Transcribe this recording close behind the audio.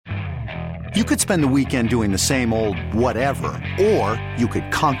You could spend the weekend doing the same old whatever, or you could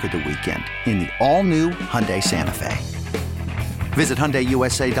conquer the weekend in the all-new Hyundai Santa Fe. Visit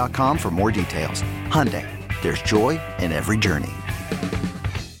HyundaiUSA.com for more details. Hyundai, there's joy in every journey.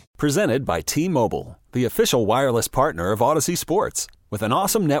 Presented by T-Mobile, the official wireless partner of Odyssey Sports. With an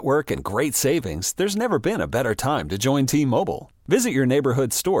awesome network and great savings, there's never been a better time to join T-Mobile. Visit your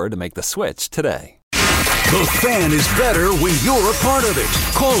neighborhood store to make the switch today. The Fan is better when you're a part of it.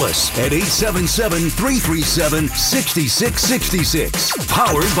 Call us at 877-337-6666.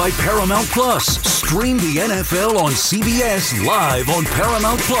 Powered by Paramount Plus. Stream the NFL on CBS live on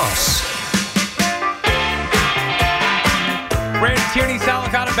Paramount Plus. Brandon Tierney,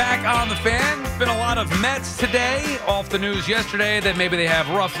 Salicata back on the Fan. Been a lot of Mets today. Off the news yesterday that maybe they have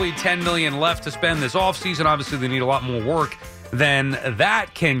roughly $10 million left to spend this offseason. Obviously, they need a lot more work than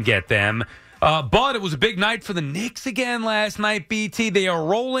that can get them. But it was a big night for the Knicks again last night, BT. They are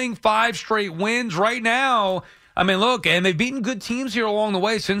rolling 5 straight wins right now. I mean, look, and they've beaten good teams here along the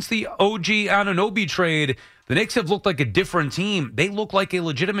way. Since the OG Anunoby trade, the Knicks have looked like a different team. They look like a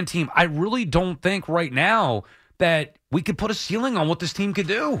legitimate team. I really don't think right now that we could put a ceiling on what this team could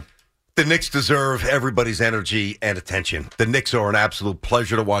do. The Knicks deserve everybody's energy and attention. The Knicks are an absolute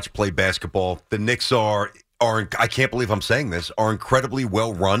pleasure to watch play basketball. The Knicks are I can't believe I'm saying this, are incredibly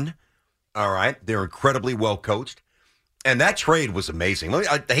well run. All right, they're incredibly well coached, and that trade was amazing.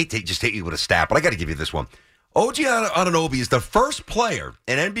 I hate to just hit you with a stat, but I got to give you this one. OG Anunoby is the first player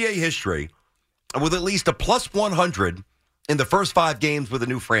in NBA history with at least a plus 100 in the first 5 games with a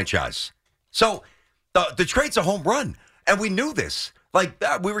new franchise. So the trade's a home run, and we knew this. Like,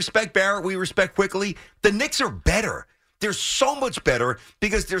 we respect Barrett, we respect Quickly. The Knicks are better. They're so much better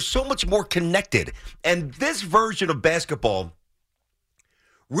because they're so much more connected, and this version of basketball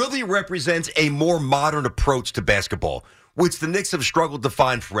really represents a more modern approach to basketball, which the Knicks have struggled to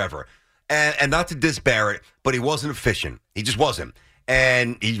find forever. And not to diss Barrett, but he wasn't efficient. He just wasn't.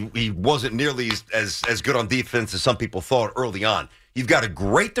 And he wasn't nearly as good on defense as some people thought early on. You've got a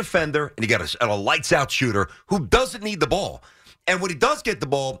great defender, and you got a lights-out shooter who doesn't need the ball. And when he does get the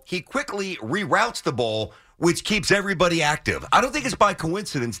ball, he quickly reroutes the ball, which keeps everybody active. I don't think it's by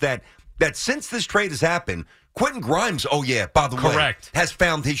coincidence that since this trade has happened, Quentin Grimes, by the way, has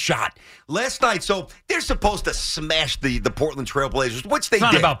found his shot. Last night, so they're supposed to smash the Portland Trailblazers, which they did.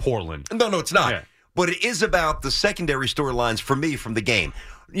 It's not about Portland. No, it's not. Yeah. But it is about the secondary storylines for me from the game.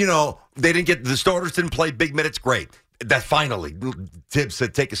 You know, the starters didn't play big minutes, great. That finally, Tibbs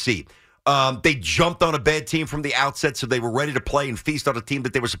said, take a seat. They jumped on a bad team from the outset, so they were ready to play and feast on a team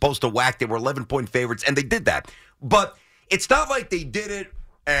that they were supposed to whack. They were 11-point favorites, and they did that. But it's not like they did it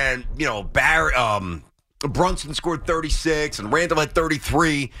and, Brunson scored 36 and Randall had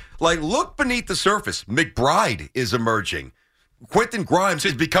 33. Like, look beneath the surface. McBride is emerging. Quentin Grimes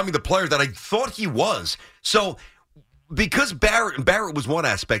is becoming the player that I thought he was. So, because Barrett was one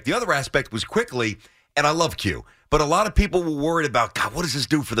aspect, the other aspect was Quickly, and I love Q. But a lot of people were worried about, God, what does this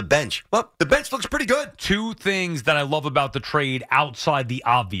do for the bench? Well, the bench looks pretty good. 2 things that I love about the trade outside the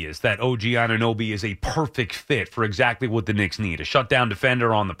obvious, that OG Anunoby is a perfect fit for exactly what the Knicks need. A shutdown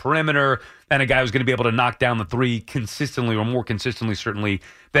defender on the perimeter, and a guy who's going to be able to knock down the 3 consistently, or more consistently, certainly,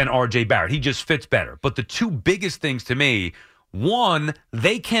 than R.J. Barrett. He just fits better. But the 2 biggest things to me, one,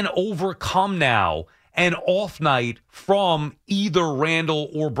 they can overcome now an off night from either Randall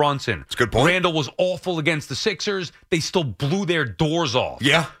or Brunson. That's a good point. Randall was awful against the Sixers. They still blew their doors off.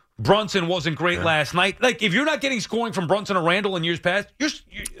 Yeah. Brunson wasn't great last night. Like, if you're not getting scoring from Brunson or Randall in years past,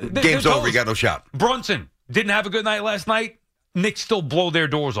 game's over. You got no shot. Brunson didn't have a good night last night. Knicks still blow their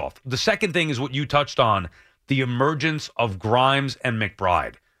doors off. The second thing is what you touched on, the emergence of Grimes and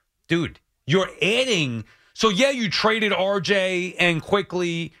McBride. Dude, you're adding. So, you traded RJ and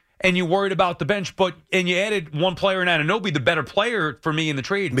Quickly, and you worried about the bench, and you added one player in Anunoby, the better player for me in the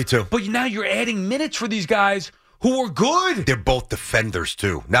trade. Me too. But now you're adding minutes for these guys who are good. They're both defenders,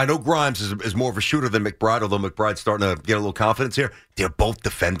 too. Now, I know Grimes is more of a shooter than McBride, although McBride's starting to get a little confidence here. They're both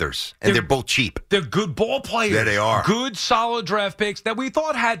defenders, and they're both cheap. They're good ball players. Yeah, they are. Good, solid draft picks that we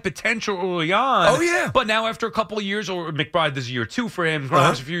thought had potential early on. Oh, yeah. But now after a couple of years, or McBride, this is year 2 for him.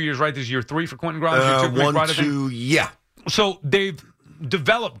 Grimes a few years, right? This is year 3 for Quentin Grimes. Year 2 for 1, 2, yeah. So they've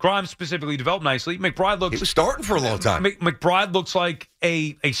developed, Grimes specifically developed nicely. McBride looks... He was starting for a long time. McBride looks like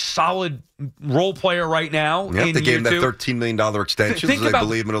a solid role player right now. Yep, they gave him that $13 million extension, so they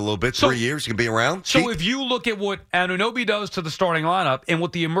believe in a little bit. 3 years, he can be around. So if you look at what Anunoby does to the starting lineup and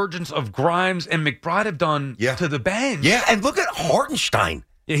what the emergence of Grimes and McBride have done to the bench. Yeah, and look at Hartenstein.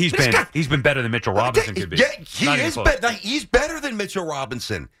 Yeah, he's been better than Mitchell Robinson could be. Yeah, he's better than Mitchell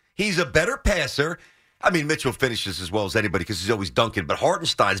Robinson. He's a better passer. I mean, Mitchell finishes as well as anybody because he's always dunking, but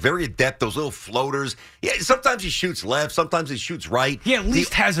Hartenstein's very adept, those little floaters. Yeah, sometimes he shoots left, sometimes he shoots right. He at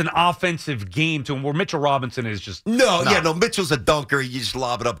least has an offensive game to him where Mitchell Robinson is just No, Mitchell's a dunker. You just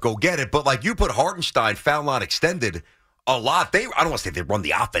lob it up, go get it. But, like, you put Hartenstein, foul line extended a lot. I don't want to say they run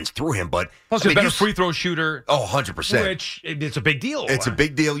the offense through him, but plus a better free throw shooter. Oh, 100%. Which it's a big deal. It's a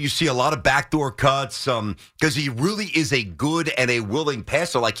big deal. You see a lot of backdoor cuts because he really is a good and a willing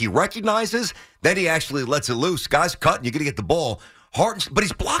passer. Like, he recognizes, then he actually lets it loose. Guys cutting, you're going to get the ball. But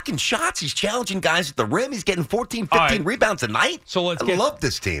he's blocking shots. He's challenging guys at the rim. He's getting 14, 15 rebounds a night. So I love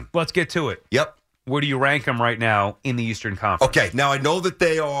this team. Let's get to it. Yep. Where do you rank them right now in the Eastern Conference? Okay, now I know that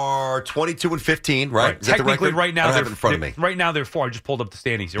they are 22 and 15, right? Is that the Technically, record? right now I don't have it in front of me. Right now they're 4. I just pulled up the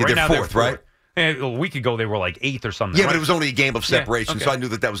standings. Yeah, Right now they're fourth, right? And a week ago they were like 8th or something. Yeah, right? but it was only a game of separation, okay. so I knew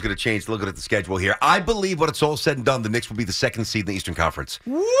that was going to change looking at the schedule here. I believe when it's all said and done, the Knicks will be the second seed in the Eastern Conference.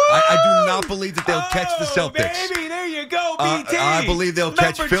 I do not believe that they'll catch the Celtics. Baby, there you go, BT. I believe they'll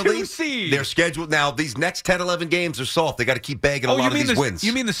catch Philly. 2 seed. They're scheduled now. These next 10, 11 games are soft. They got to keep bagging a lot of these wins.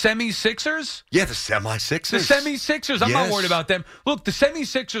 You mean the semi-Sixers? Yeah, the semi-Sixers. The semi-Sixers. I'm not worried about them. Look, the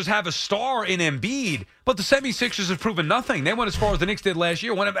semi-Sixers have a star in Embiid, but the semi-Sixers have proven nothing. They went as far as the Knicks did last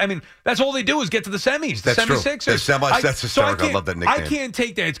year. I mean, that's all they do is get to the semis. The that's semi-Sixers. True. That's hysterical. I love that nickname. I can't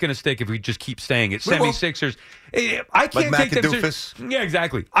take that. It's going to stick if we just keep saying it. Semi-Sixers. I can't like take them. McAdoofus? Yeah,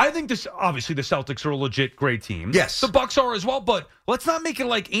 exactly. I think obviously the Celtics are a legit great team. Yes. The Bucks are as well, but let's not make it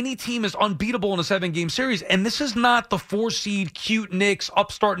like any team is unbeatable in a 7-game series. And this is not the 4-seed cute Knicks,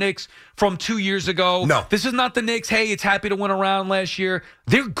 upstart Knicks from 2 years ago. No. This is not the Knicks, hey, it's happy to win a round last year.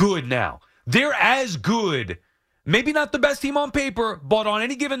 They're good now. They're as good. Maybe not the best team on paper, but on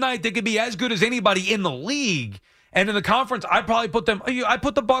any given night, they could be as good as anybody in the league. And in the conference, I'd probably put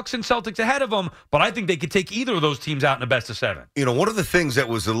the Bucks and Celtics ahead of them, but I think they could take either of those teams out in a best of 7. You know, one of the things that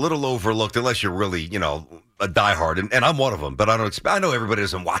was a little overlooked, unless you're really, a diehard, and I'm one of them, but I know everybody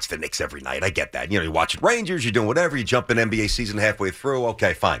doesn't watch the Knicks every night. I get that. You're watching Rangers, you're doing whatever, you jump in NBA season halfway through,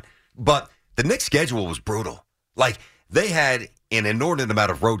 okay, fine. But the Knicks' schedule was brutal. Like, they had an inordinate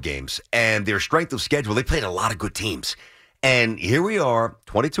amount of road games, and their strength of schedule, they played a lot of good teams. And here we are,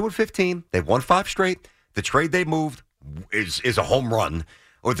 22 and 15. They've won 5 straight. The trade they moved is a home run,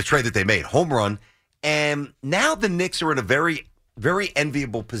 or the trade that they made, home run. And now the Knicks are in a very, very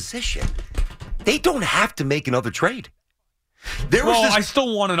enviable position. They don't have to make another trade. I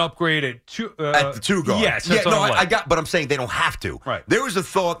still want an upgrade at the 2 guard. Yes, yeah, no, I got, but I'm saying they don't have to. Right. There was a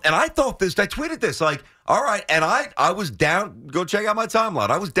thought, and I thought this. I tweeted this, like, all right, and I was down. Go check out my timeline.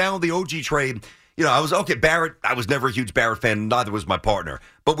 I was down with the OG trade. I was okay. Barrett. I was never a huge Barrett fan. Neither was my partner.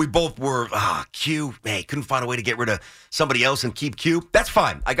 But we both were. Q. Hey, couldn't find a way to get rid of somebody else and keep Q. That's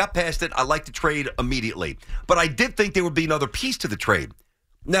fine. I got past it. I liked the trade immediately. But I did think there would be another piece to the trade.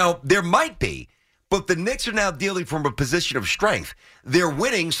 Now there might be. But the Knicks are now dealing from a position of strength. They're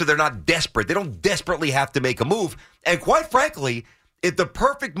winning, so they're not desperate. They don't desperately have to make a move. And quite frankly, if the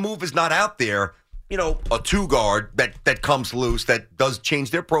perfect move is not out there, a 2 guard that comes loose, that does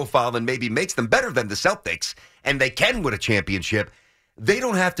change their profile and maybe makes them better than the Celtics, and they can win a championship, they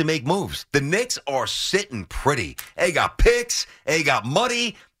don't have to make moves. The Knicks are sitting pretty. They got picks. They got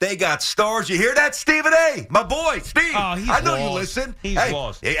money. They got stars. You hear that, Stephen A? My boy, Steve. Oh, he's I know lost. You listen. He's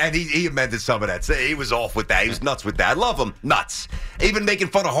lost. And he amended some of that. He was off with that. He was nuts with that. I love him. Nuts. Even making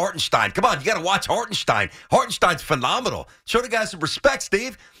fun of Hartenstein. Come on, you got to watch Hartenstein. Hartenstein's phenomenal. Show the guy some respect,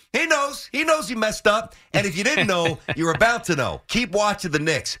 Steve. He knows. He knows he messed up. And if you didn't know, you're about to know. Keep watching the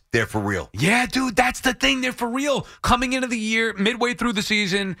Knicks. They're for real. Yeah, dude, that's the thing. They're for real. Coming into the year, midway through the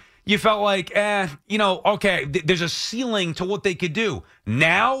season, you felt like, okay, there's a ceiling to what they could do.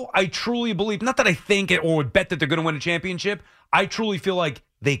 Now, I truly believe, not that I think it or would bet that they're going to win a championship, I truly feel like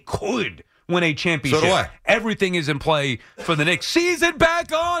they could win a championship. So do I. Everything is in play for the Knicks. Season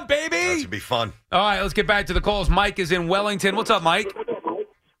back on, baby. That should be fun. All right, let's get back to the calls. Mike is in Wellington. What's up, Mike?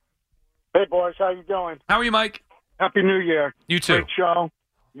 Hey, boys. How you doing? How are you, Mike? Happy New Year. You too. Great show.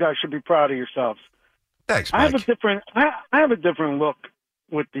 You guys should be proud of yourselves. Thanks, Mike. I have a different look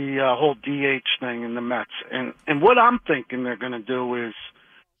with the whole DH thing in the Mets. And what I'm thinking they're going to do is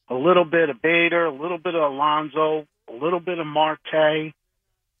a little bit of Bader, a little bit of Alonso, a little bit of Marte,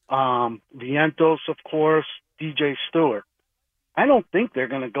 Vientos, of course, DJ Stewart. I don't think they're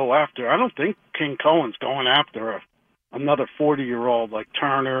going to go after. I don't think King Cohen's going after another 40-year-old like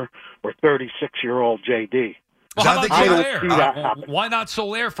Turner or 36-year-old JD. Well, how about I don't Soler? see that happen. Why not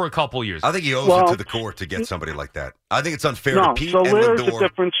Soler for a couple years? I think he owes it to the court to get somebody like that. I think it's unfair to Pete and Soler's Lindor. a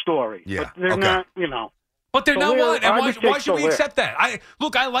different story. Yeah, But they're okay. not, But they're not Soler, what? And I why would take should we Soler. accept that? I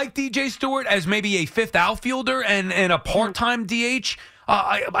like DJ Stewart as maybe a fifth outfielder and a part-time DH.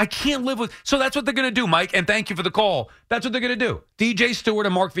 I can't live with. So that's what they're going to do, Mike. And thank you for the call. That's what they're going to do. DJ Stewart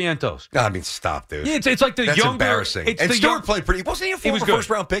and Mark Vientos. I mean, stop, dude. Yeah, it's like That's younger. embarrassing. And Stewart played pretty. Wasn't he a former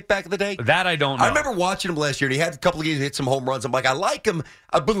first-round pick back in the day? That I don't know. I remember watching him last year, and he had a couple of games, hit some home runs. I'm like, I like him.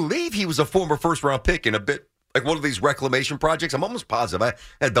 I believe he was a former first-round pick in a bit. Like one of these reclamation projects. I'm almost positive. I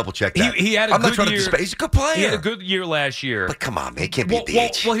had to double-check that. He had a good year. He's a good player. He had a good year last year. But come on, man. He can't be a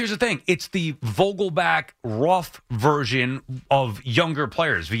DH. Well, here's the thing. It's the Vogelback rough version of younger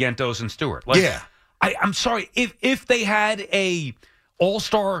players, Vientos and Stewart. Like, yeah. I'm sorry. If they had a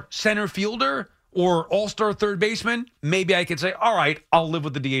all-star center fielder or all-star third baseman, maybe I could say, all right, I'll live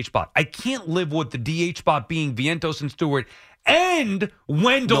with the DH spot. I can't live with the DH spot being Vientos and Stewart and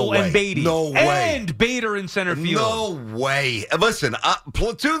Wendell and Beatty. No way. And Bader in center field. No way. Listen,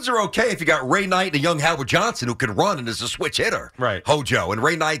 platoons are okay if you got Ray Knight and a young Howard Johnson who can run and is a switch hitter. Right. Hojo. And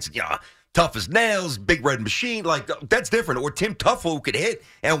Ray Knight's tough as nails, big red machine. Like, that's different. Or Tim Tuffle who could hit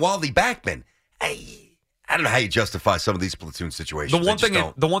and Wally Backman. Hey. I don't know how you justify some of these platoon situations.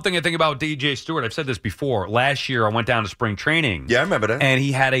 The one thing I think about DJ Stewart, I've said this before. Last year, I went down to spring training. Yeah, I remember that. And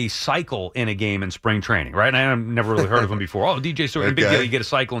he had a cycle in a game in spring training, right? And I've never really heard of him before. Oh, DJ Stewart, okay. Big deal. You get a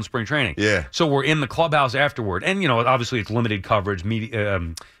cycle in spring training. Yeah. So we're in the clubhouse afterward. And, obviously it's limited coverage,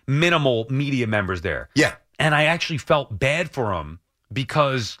 minimal media members there. Yeah. And I actually felt bad for him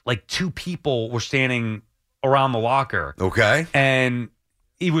because, like, two people were standing around the locker. Okay. And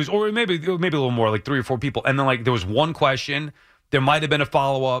he was, or maybe a little more, like 3 or 4 people. And then, like, there was one question. There might have been a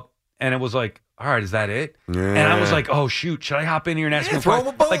follow-up. And it was like, all right, is that it? Yeah. And I was like, oh, shoot, should I hop in here and ask him throw him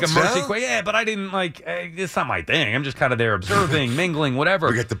a bone, like a mercy Sal. question? Yeah, but I didn't, it's not my thing. I'm just kind of there observing, mingling, whatever.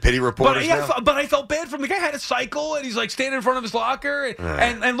 We get the pity reporters now? But I felt bad for him. The guy had a cycle, and he's, like, standing in front of his locker.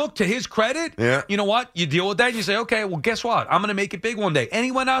 And look, to his credit, you know what? You deal with that, and you say, okay, well, guess what? I'm going to make it big one day. And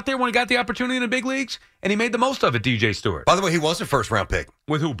he went out there when he got the opportunity in the big leagues, and he made the most of it, DJ Stewart. By the way, he was a first-round pick.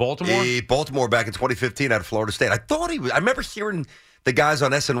 With who, Baltimore? Baltimore back in 2015 out of Florida State. I thought he was. I remember hearing the guys on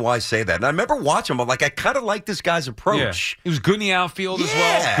SNY say that. And I remember watching him. I'm like, I kind of like this guy's approach. Yeah. He was good in the outfield as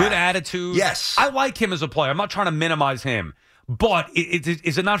well. Good attitude. Yes. I like him as a player. I'm not trying to minimize him. But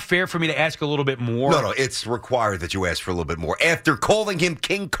is it not fair for me to ask a little bit more? No, it's required that you ask for a little bit more. After calling him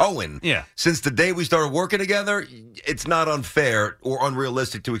King Cohen, since the day we started working together, it's not unfair or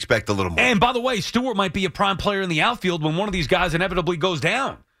unrealistic to expect a little more. And by the way, Stewart might be a prime player in the outfield when one of these guys inevitably goes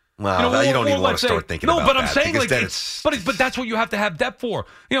down. Well, you don't even want to start thinking about that. No, but I'm saying, like, but that's what you have to have depth for.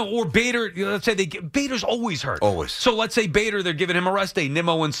 Or Bader, let's say Bader's always hurt. Always. So let's say Bader, they're giving him a rest day.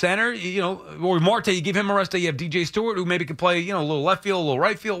 Nimmo in center, or Marte, you give him a rest day. You have DJ Stewart, who maybe can play, a little left field, a little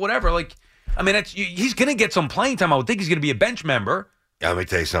right field, whatever. Like, I mean, he's going to get some playing time. I would think he's going to be a bench member. Yeah, let me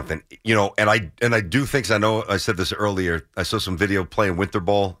tell you something. And I do think, I know I said this earlier, I saw some video playing winter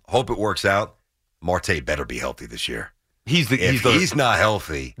ball. Hope it works out. Marte better be healthy this year. If he's not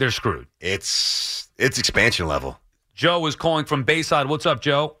healthy, they're screwed. It's expansion level. Joe is calling from Bayside. What's up,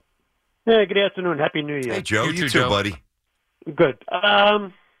 Joe? Hey, good afternoon. Happy New Year. Hey, Joe. You too, Joe. buddy. Good.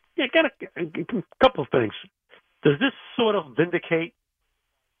 Got a couple of things. Does this sort of vindicate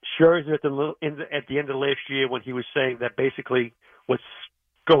Scherzer at the end of last year when he was saying that basically what's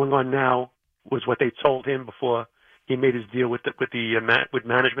going on now was what they told him before he made his deal with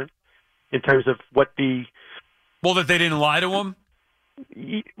management in terms of what the. Well, that they didn't lie to him?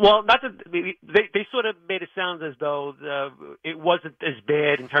 Well, not that they sort of made it sound as though it wasn't as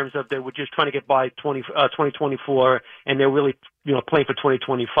bad in terms of they were just trying to get by 2024, and they're really playing for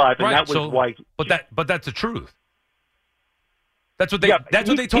 2025, and right, that was why. But that's the truth. That's what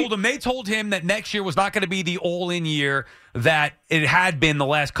they told him. They told him that next year was not going to be the all-in year that it had been the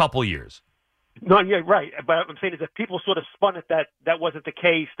last couple years. No, yeah, right. But I'm saying is that people sort of spun it that wasn't the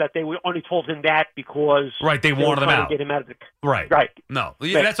case, that they only told him that because they wanted him out. To get him out of the right. No,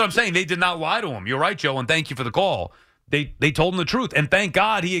 right. That's what I'm saying. They did not lie to him. You're right, Joe, and thank you for the call. They told him the truth, and thank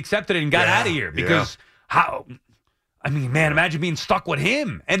God he accepted it and got out of here because how. I mean, man, imagine being stuck with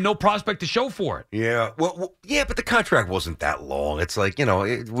him and no prospect to show for it. Yeah. Well, but the contract wasn't that long. It's like,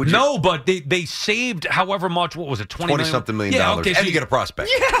 No, but they saved however much, what was it, $20-something million. Yeah, okay, and you get a prospect.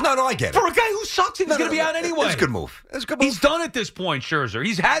 Yeah. No, I get it. For a guy who sucks, he's going to be out anyway. It's a good move. He's done at this point, Scherzer.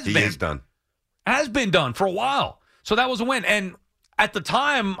 He is done. Has been done for a while. So that was a win. And at the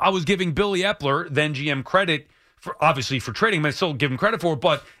time, I was giving Billy Epler, then GM, credit, obviously for trading him. I still give him credit for it,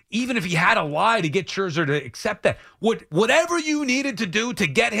 but even if he had a lie to get Scherzer to accept that, whatever you needed to do to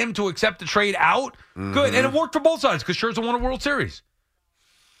get him to accept the trade out, good. And it worked for both sides because Scherzer won a World Series.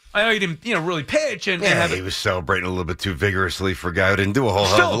 I know he didn't, really pitch. He was celebrating a little bit too vigorously for a guy who didn't do a whole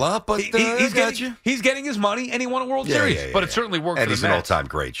hell of a lot, but he's getting his money, and he won a World Series. But it certainly worked for the Mets. And he's an all-time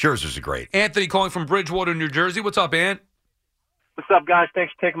great. Scherzer's a great. Anthony calling from Bridgewater, New Jersey. What's up, Ant? What's up, guys?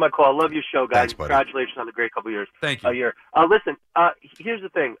 Thanks for taking my call. I love your show, guys. Thanks, buddy. Congratulations on the great couple years. Thank you. Year. Listen, here's the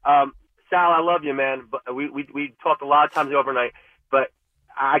thing. Sal, I love you, man. But we talked a lot of times overnight, but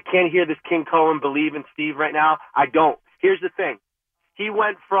I can't hear this King Cohen believe in Steve right now. I don't. Here's the thing. He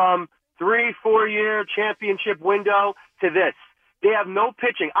went from 3-4 year championship window to this. They have no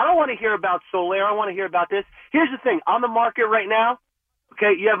pitching. I don't want to hear about Soler. I want to hear about this. Here's the thing. On the market right now,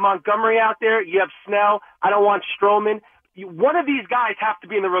 okay, you have Montgomery out there. You have Snell. I don't want Stroman. One of these guys have to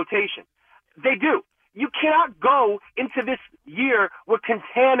be in the rotation. They do. You cannot go into this year with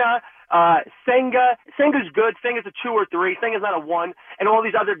Quintana, Senga. Senga's good. Senga's a 2 or 3. Senga's not a 1. And all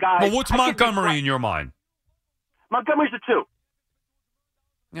these other guys. Well, what's Montgomery in your mind? Montgomery's a 2.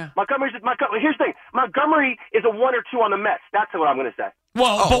 Yeah. Here's the thing. Montgomery is a 1 or 2 on the Mets. That's what I'm going to say.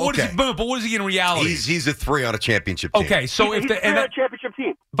 Well, okay. But what is he in reality? He's a 3 on a championship team. Okay, so he's if on a championship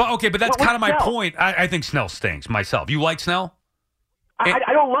team. But that's kind of my Snell? point. I think Snell stinks myself. You like Snell? I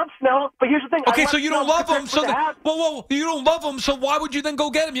don't love Snell, but here's the thing. Okay, so you don't love him. So you don't love him. So why would you then go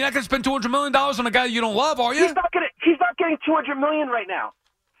get him? You're not going to spend $200 million on a guy you don't love, are you? He's not getting $200 million right now.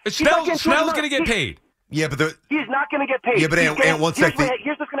 Snell's going to get paid. Yeah, but he's not going to get paid. Yeah, but and one here's second.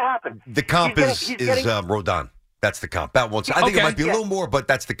 Here's what's going to happen. The comp is Rodon. That's the comp. That one. I think it might be a little more, but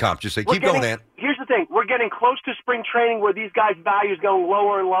that's the comp. Just say, keep going, Ant. Here's the thing. We're getting close to spring training where these guys' values going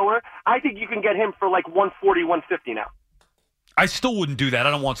lower and lower. I think you can get him for like 140, 150 now. I still wouldn't do that. I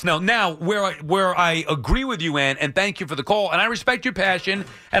don't want Snell. Now, where I agree with you, Ann, and thank you for the call, and I respect your passion,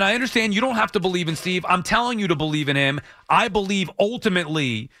 and I understand you don't have to believe in Steve. I'm telling you to believe in him. I believe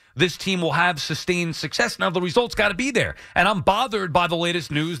ultimately this team will have sustained success. Now, the results got to be there. And I'm bothered by the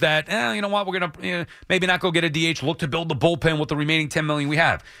latest news that, you know what, we're going to maybe not go get a DH, look to build the bullpen with the remaining $10 million we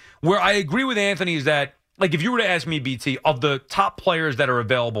have. Where I agree with Anthony is that, like, if you were to ask me, BT, of the top players that are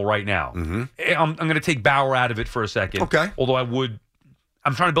available right now, I'm going to take Bauer out of it for a second. Okay. Although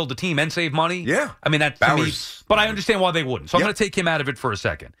I'm trying to build a team and save money. Yeah. I mean, that's to me, but I understand why they wouldn't. So I'm going to take him out of it for a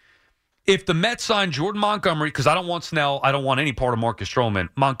second. If the Mets sign Jordan Montgomery, because I don't want Snell, I don't want any part of Marcus Stroman,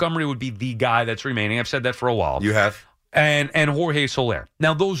 Montgomery would be the guy that's remaining. I've said that for a while. You have. And Jorge Soler.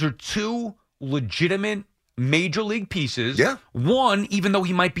 Now, those are two legitimate major league pieces. Yeah. One, even though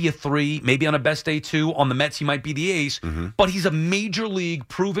he might be a 3, maybe on a best day 2, on the Mets he might be the ace, but he's a major league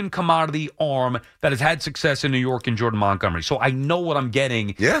proven commodity arm that has had success in New York in Jordan Montgomery. So I know what I'm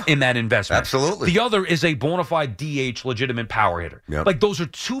getting in that investment. Absolutely. The other is a bona fide DH, legitimate power hitter. Yep. Like, those are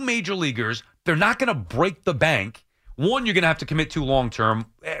two major leaguers. They're not going to break the bank. One, you're going to have to commit to long term.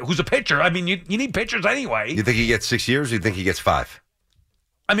 Who's a pitcher? I mean, you need pitchers anyway. You think he gets 6 years or you think he gets 5?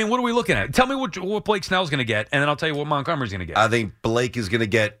 I mean, what are we looking at? Tell me what Blake Snell's going to get, and then I'll tell you what Montgomery's going to get. I think Blake is going to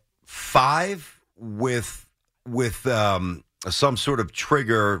get 5 with some sort of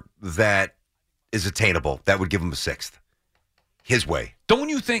trigger that is attainable. That would give him a 6th. His way. Don't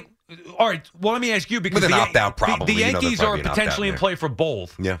you think? All right, well, let me ask you, because with an opt-out, probably. The Yankees are potentially in play for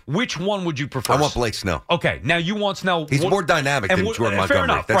both. Yeah. Which one would you prefer? I want Blake Snell. Okay, now you want Snell. He's more dynamic than Jordan Montgomery. Fair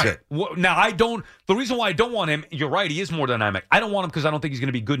enough, That's right. it. Now, I don't. The reason why I don't want him, you're right, he is more dynamic. I don't want him because I don't think he's going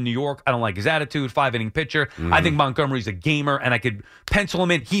to be good in New York. I don't like his attitude, 5-inning pitcher. I think Montgomery's a gamer, and I could pencil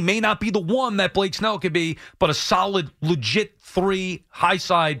him in. He may not be the one that Blake Snell could be, but a solid, legit 3, high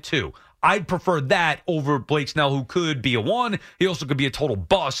side 2. I'd prefer that over Blake Snell, who could be a 1. He also could be a total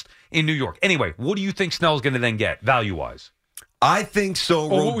bust in New York. Anyway, what do you think Snell's going to then get value-wise? I think so.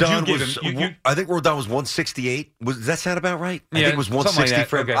 Rodon was. I think Rodon was 168. Does that sound about right? Yeah, I think it was 160 like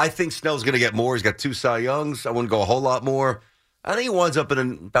for him. Okay. I think Snell's going to get more. He's got 2 Cy Youngs. I wouldn't go a whole lot more. I think he winds up at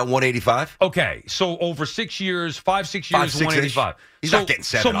about 185. Okay, so over 6 years, 5-6 years, 185. He's not getting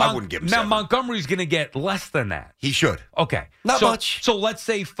 7. I wouldn't give him 7. Now, Montgomery's going to get less than that. He should. Okay. Not much. So let's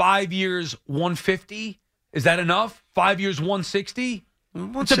say 5 years, 150. Is that enough? 5 years, 160?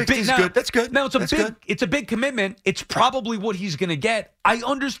 160 is good. That's good. Now, it's a big commitment. It's probably what he's going to get. I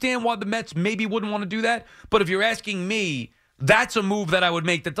understand why the Mets maybe wouldn't want to do that, but if you're asking me, that's a move that I would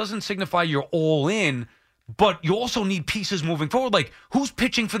make that doesn't signify you're all in, but you also need pieces moving forward. Like, who's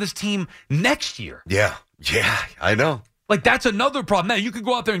pitching for this team next year? Yeah, I know. Like, that's another problem. Now, you could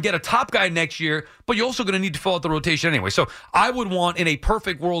go out there and get a top guy next year, but you're also going to need to fill out the rotation anyway. So I would want, in a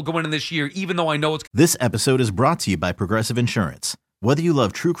perfect world going into this year, even though I know it's... This episode is brought to you by Progressive Insurance. Whether you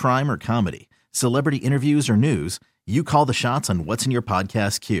love true crime or comedy, celebrity interviews or news, you call the shots on what's in your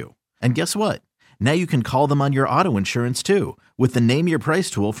podcast queue. And guess what? Now you can call them on your auto insurance, too, with the Name Your Price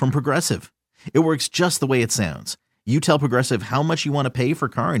tool from Progressive. It works just the way it sounds. You tell Progressive how much you want to pay for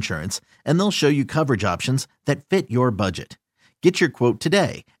car insurance, and they'll show you coverage options that fit your budget. Get your quote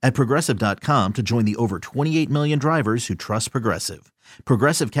today at Progressive.com to join the over 28 million drivers who trust Progressive.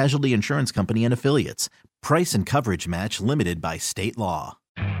 Progressive Casualty Insurance Company and Affiliates. Price and coverage match limited by state law.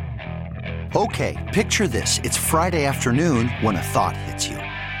 Okay, picture this. It's Friday afternoon when a thought hits you.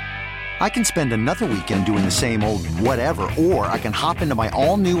 I can spend another weekend doing the same old whatever, or I can hop into my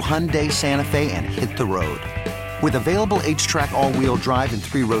all-new Hyundai Santa Fe and hit the road. With available H-Track all-wheel drive and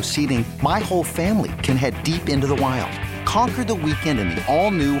 3-row seating, my whole family can head deep into the wild. Conquer the weekend in the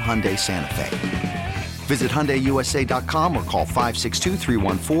all-new Hyundai Santa Fe. Visit HyundaiUSA.com or call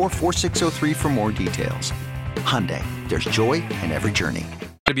 562-314-4603 for more details. Hyundai, there's joy in every journey.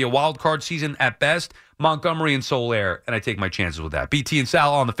 To be a wild card season at best. Montgomery and Solaire, and I take my chances with that. BT and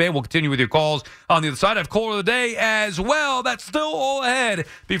Sal on the Fan. We'll continue with your calls on the other side. I have caller of the day as well. That's still all ahead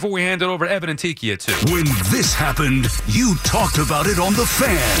before we hand it over to Evan and Tiki at 2. When this happened, you talked about it on the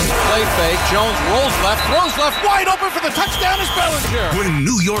Fan. Play fake. Jones rolls left, throws left, wide open for the touchdown is Bellinger. When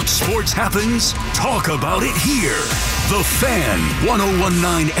New York sports happens, talk about it here. The Fan,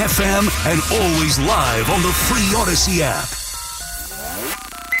 101.9 FM, and always live on the free Odyssey app.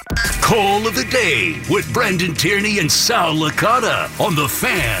 Call of the Day with Brandon Tierney and Sal Licata on The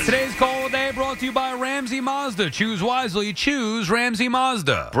Fan. Today's Call of the Day brought to you by Ramsey Mazda. Choose wisely. Choose Ramsey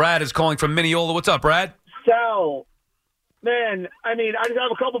Mazda. Brad is calling from Mineola. What's up, Brad? Sal, man, I just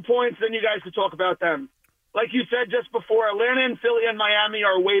have a couple points, then you guys could talk about them. Like you said just before, Atlanta and Philly and Miami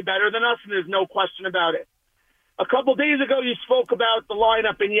are way better than us, and there's no question about it. A couple days ago, you spoke about the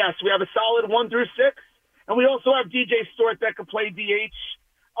lineup, and yes, we have a solid 1 through 6, and we also have DJ Stewart that could play DH.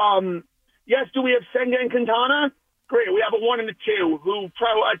 Yes, do we have Senga and Quintana? Great. We have a 1 and a 2 who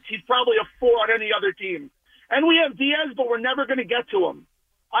he's probably a 4 on any other team. And we have Diaz, but we're never going to get to him.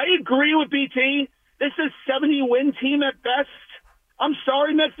 I agree with BT. This is a 70-win team at best. I'm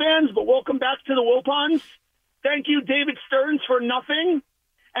sorry, Met fans, but welcome back to the Wilpons. Thank you, David Stearns, for nothing.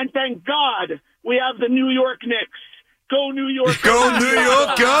 And thank God we have the New York Knicks. Go New York. Go New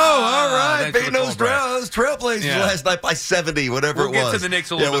York, go. All right. Thanks for Beating the those call, Brad. Trailblazers last night by 70, whatever We'll it was. get to the Knicks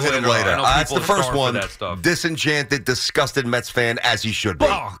a little we'll bit hit him later. later. I know That's people the are first starved for one. that stuff. Disenchanted, disgusted Mets fan, as he should be.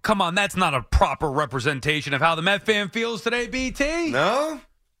 Oh, come on. That's not a proper representation of how the Met fan feels today, BT. No?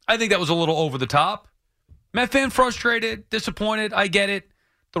 I think that was a little over the top. Met fan frustrated, disappointed. I get it.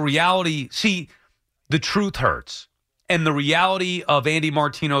 The reality, see, the truth hurts. And the reality of Andy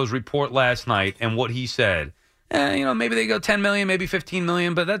Martino's report last night and what he said, maybe they go 10 million, maybe 15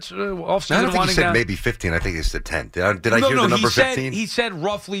 million, but that's off-season. I don't think he said down. maybe 15. I think he said 10. Did I hear the number 15? He said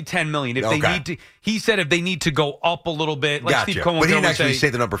roughly 10 million. If they need to, he said if they need to go up a little bit, like Gotcha. Steve Cohen But he would didn't actually say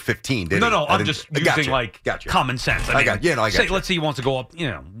the number 15, did he? No, I'm just using common sense. I got you. Let's say he wants to go up,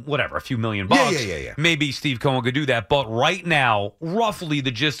 whatever, a few $million bucks. Yeah. Maybe Steve Cohen could do that. But right now, roughly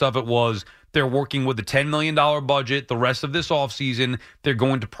the gist of it was they're working with a $10 million budget. The rest of this offseason, they're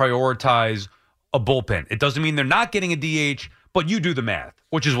going to prioritize a bullpen. It doesn't mean they're not getting a DH, but you do the math,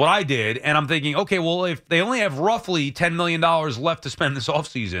 which is what I did. And I'm thinking, okay, well, if they only have roughly $10 million left to spend this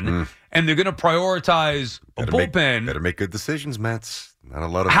offseason, and they're going to prioritize a bullpen. Better make good decisions, Mets. Not a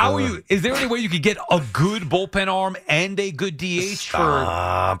lot of. Is there any way you could get a good bullpen arm and a good DH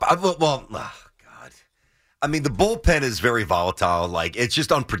God. I mean, the bullpen is very volatile. Like, it's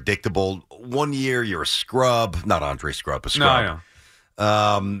just unpredictable. One year you're a scrub, not Andre Scrub, a scrub. No, I know.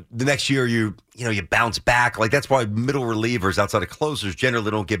 The next year you bounce back. Like, that's why middle relievers outside of closers generally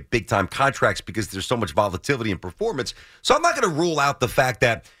don't get big time contracts, because there's so much volatility in performance. So I'm not going to rule out the fact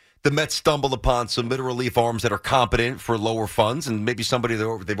that the Mets stumbled upon some middle relief arms that are competent for lower funds, and maybe somebody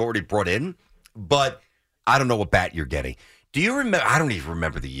they've already brought in. But I don't know what bat you're getting. Do you remember? I don't even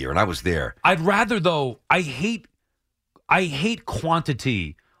remember the year, and I was there. I'd rather, though. I hate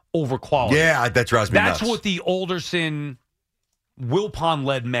quantity over quality. Yeah, that drives me nuts. That's what the Alderson,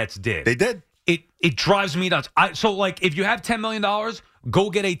 Wilpon-led Mets did. They did. It drives me nuts. If you have $10 million, go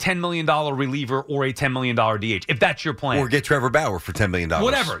get a $10 million reliever or a $10 million DH, if that's your plan. Or get Trevor Bauer for $10 million.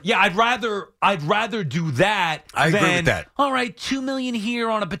 Whatever. Yeah, I'd rather do that. I agree with that. All right, $2 million here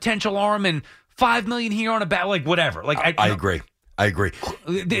on a potential arm and $5 million here on a bat, like whatever. Like I agree.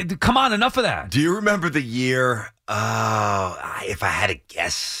 Come on, enough of that. Do you remember the year? If I had to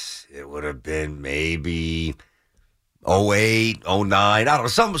guess, it would have been maybe 08, 09. I don't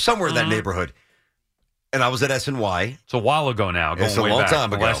know, somewhere in that neighborhood. And I was at SNY. It's a while ago now. It's a long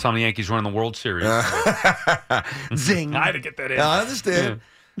time ago. The last time the Yankees were in the World Series. Zing. I had to get that in. I understand.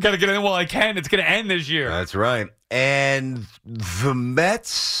 Yeah. Got to get it in while I can. It's going to end this year. That's right. And the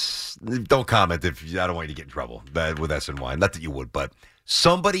Mets, don't comment if I don't want you to get in trouble with SNY. Not that you would, but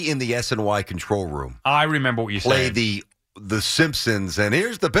somebody in the SNY control room. I remember what you said. Play the Simpsons, and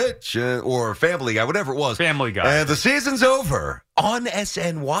here's the pitch, or Family Guy, whatever it was. Family Guy. And the season's over on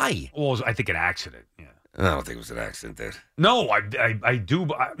SNY. Well, it was, I think, an accident. Yeah. I don't think it was an accident, dude. No, I do.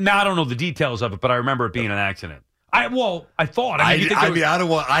 Now I don't know the details of it, but I remember it being an accident. I thought. I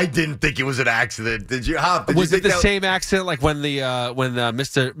didn't think it was an accident. Did you? Was it the same accident like when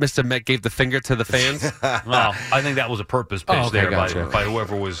Mr. Met gave the finger to the fans? Well, I think that was a purpose pitch by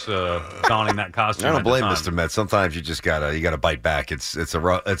whoever was donning that costume. I don't blame Mr. Met. Sometimes you just gotta bite back. It's a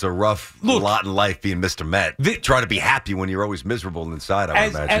rough lot in life being Mr. Met. Try to be happy when you're always miserable inside. I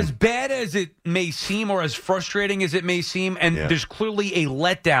would imagine. As bad as it may seem, or as frustrating as it may seem, and there's clearly a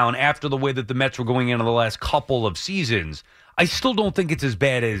letdown after the way that the Mets were going into the last couple of seasons, I still don't think it's as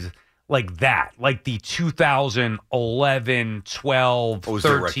bad as like that, like the 2011, 12,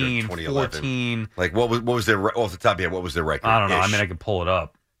 13, 14. Like what was their off the top of your head? What was their record? I don't know. I mean, I could pull it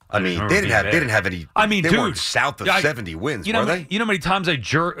up. I mean, they didn't have any. I mean, they dude, weren't south of 70 wins, were they? You know how many times I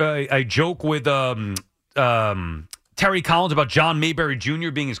joke with Terry Collins about John Mayberry Jr.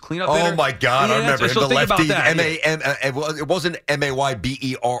 being his cleanup hitter? Oh, my God. I remember him, the lefty. It wasn't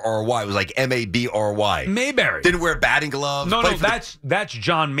Mayberry. It was like Mabry. Mayberry. Didn't wear batting gloves. No, that's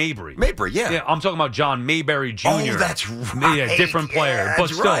John Mabry. Mabry, yeah. Yeah, I'm talking about John Mayberry Jr. Oh, that's right. Yeah, different player. Yeah,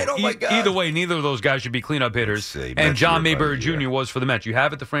 but still, right. Oh, my God. Either way, neither of those guys should be cleanup hitters. And John Mayberry Jr. was for the Mets. You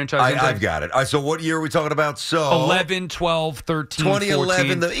have it, the franchise? I've got it. All right, so what year are we talking about? 11, 12, 13,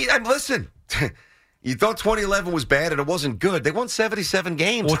 2011. 14. Listen. You thought 2011 was bad, and it wasn't good. They won 77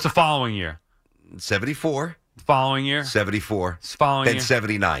 games. What's the following year? 74. Following year? 74. Following then year?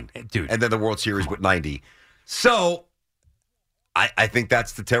 79. Dude. And then the World Series with 90. So, I think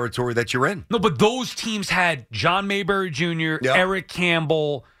that's the territory that you're in. No, but those teams had John Mayberry Jr., Eric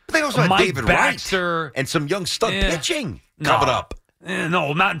Campbell, but they also had Mike David Baxter. Wright and some young stud pitching coming up.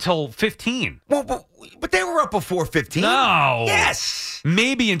 No, not until 15. Well, but they were up before 15. No. Yes.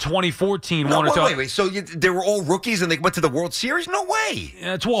 Maybe in 2014. Wait. So they were all rookies and they went to the World Series? No way.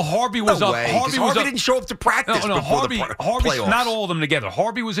 That's well, Harvey was up. Harvey didn't show up to practice before Harvey, the playoffs. Not all of them together.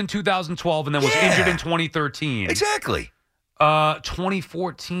 Harvey was in 2012 and then was injured in 2013. Exactly.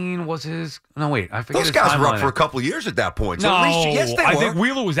 2014 was his. No, wait, I forget. Those guys were up for a couple of years at that point. So no, at least, yes, they were. I think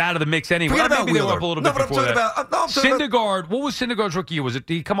Wheeler was out of the mix anyway. Maybe they were up a little bit before that. Syndergaard. What was Syndergaard's rookie year? Did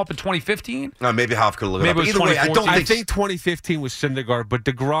he come up in 2015? Maybe Hoff could look it up. Maybe it was Either way, I think 2015 was Syndergaard, but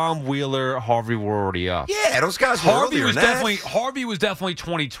DeGrom, Wheeler, Harvey were already up. Yeah, those guys were Harvey was definitely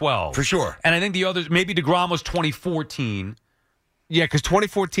 2012 for sure. And I think the others, maybe DeGrom was 2014. Yeah, because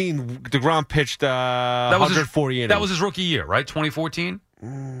 2014, DeGrom pitched 140 innings. That was his rookie year, right? 2014?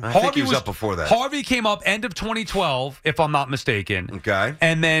 I think he was up before that. Harvey came up end of 2012, if I'm not mistaken. Okay.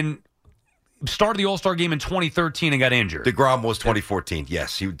 And then started the All-Star game in 2013 and got injured. DeGrom was 2014,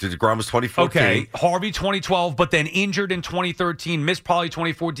 yes. DeGrom was 2014. Okay, Harvey 2012, but then injured in 2013, missed probably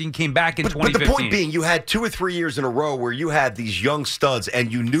 2014, came back in 2015. But the point being, you had 2 or 3 years in a row where you had these young studs,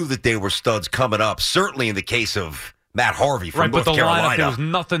 and you knew that they were studs coming up, certainly in the case of Matt Harvey from North Carolina. Lineup, there was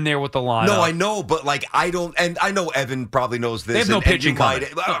nothing there with the lineup. No, I know, but I don't, and I know Evan probably knows this. They have no pitching coming.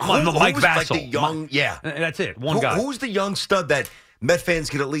 Mike Vassell. Like the young, that's it. One guy. Who's the young stud that Met fans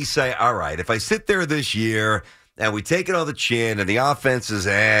can at least say, all right, if I sit there this year and we take it on the chin and the offense is,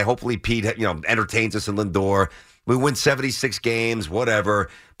 hopefully Pete, entertains us in Lindor. We win 76 games, whatever.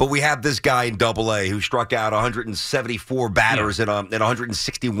 But we have this guy in Double-A who struck out 174 batters in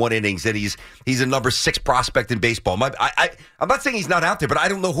 161 innings, and he's a number 6 prospect in baseball. I'm not saying he's not out there, but I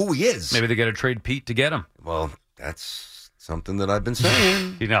don't know who he is. Maybe they got to trade Pete to get him. Well, that's something that I've been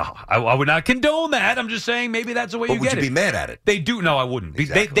saying. I would not condone that. I'm just saying maybe that's the way you get it. Would you be mad at it? They do. No, I wouldn't.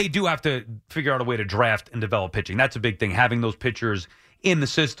 Exactly. They do have to figure out a way to draft and develop pitching. That's a big thing, having those pitchers in the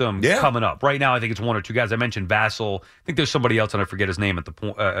system coming up. Right now, I think it's 1 or 2 guys. I mentioned Vassell. I think there's somebody else, and I forget his name at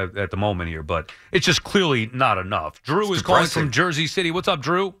the moment here, but it's just clearly not enough. Drew is calling from Jersey City. What's up,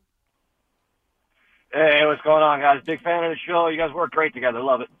 Drew? Hey, what's going on, guys? Big fan of the show. You guys work great together.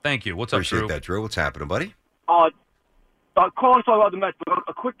 Love it. Thank you. What's up, Drew? Appreciate that, Drew. What's happening, buddy? Calling to talk about the Mets, but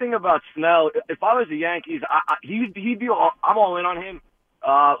a quick thing about Snell. If I was the Yankees, he'd be I'm all in on him.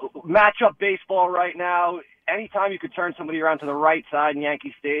 Matchup baseball right now. Anytime you could turn somebody around to the right side in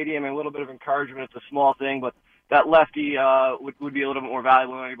Yankee Stadium, and a little bit of encouragement, it's a small thing, but that lefty would be a little bit more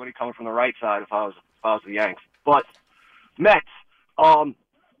valuable than anybody coming from the right side if I was the Yanks. But Mets,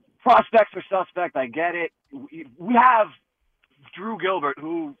 prospects are suspect. I get it. We have Drew Gilbert,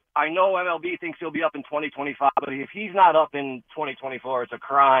 who I know MLB thinks he'll be up in 2025, but if he's not up in 2024, it's a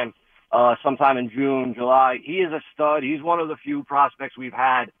crime. Sometime in June, July. He is a stud. He's one of the few prospects we've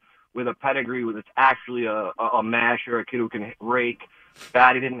had with a pedigree with it's actually a masher, a kid who can rake.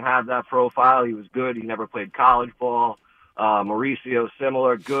 Batty didn't have that profile. He was good. He never played college ball. Mauricio,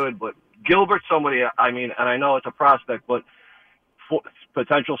 similar, good. But Gilbert's somebody, and I know it's a prospect, but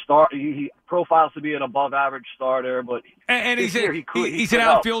potential start. He profiles to be an above-average starter, but and he's an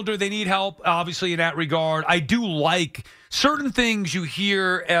outfielder. They need help, obviously, in that regard. I do like certain things you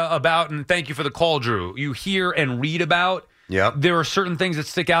hear about, and thank you for the call, Drew. You hear and read about. Yep. There are certain things that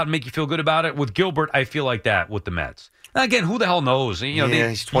stick out and make you feel good about it. With Gilbert, I feel like that with the Mets. Now, again, who the hell knows?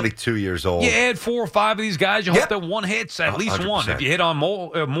 He's 22 years old. You add 4 or 5 of these guys, you hope that one hits, at least 100%. One. If you hit on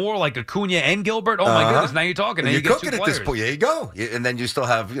more like Acuna and Gilbert, oh my goodness, now you're talking. Now you're you get cooking 2 at players. this point. There you go. And then you still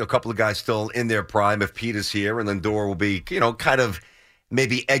have a couple of guys still in their prime. If Pete is here, and then Dor will be kind of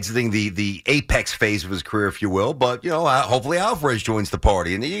maybe exiting the apex phase of his career, if you will. But hopefully Alvarez joins the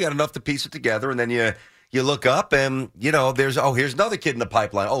party, and then you got enough to piece it together, and then you look up and here's another kid in the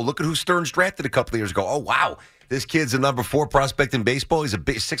pipeline. Oh, look at who Stearns drafted a couple of years ago. Oh wow. This kid's a number 4 prospect in baseball. He's a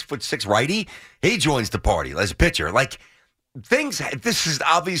big 6'6" righty. He joins the party as a pitcher. Like this is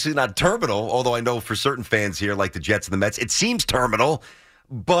obviously not terminal, although I know for certain fans here, like the Jets and the Mets, it seems terminal,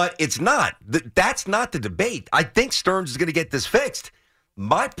 but it's not. That's not the debate. I think Stearns is going to get this fixed.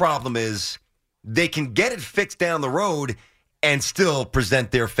 My problem is they can get it fixed down the road and still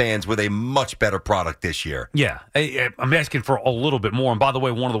present their fans with a much better product this year. Yeah, I'm asking for a little bit more. And by the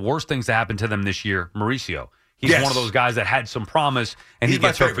way, one of the worst things that happened to them this year, Mauricio. He's one of those guys that had some promise, and he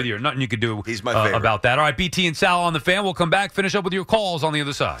gets hurt for the year. Nothing you could do about that. All right, BT and Sal on the Fan. We'll come back, finish up with your calls on the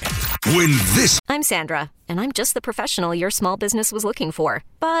other side. I'm Sandra, and I'm just the professional your small business was looking for.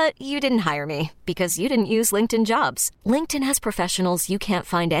 But you didn't hire me because you didn't use LinkedIn Jobs. LinkedIn has professionals you can't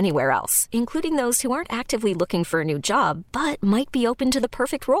find anywhere else, including those who aren't actively looking for a new job, but might be open to the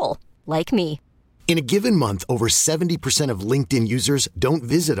perfect role, like me. In a given month, over 70% of LinkedIn users don't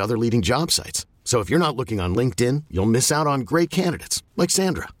visit other leading job sites. So if you're not looking on LinkedIn, you'll miss out on great candidates like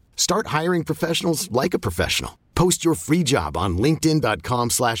Sandra. Start hiring professionals like a professional. Post your free job on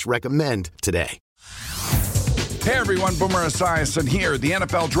linkedin.com/recommend today. Hey everyone, Boomer Esiason here. The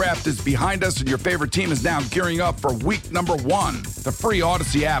NFL Draft is behind us and your favorite team is now gearing up for week number 1. The free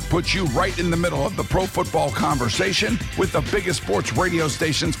Odyssey app puts you right in the middle of the pro football conversation with the biggest sports radio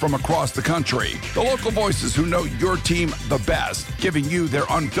stations from across the country. The local voices who know your team the best, giving you their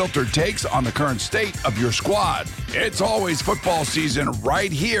unfiltered takes on the current state of your squad. It's always football season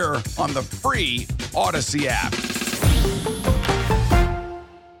right here on the free Odyssey app.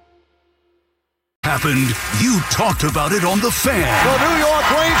 Happened, you talked about it on The Fan. The New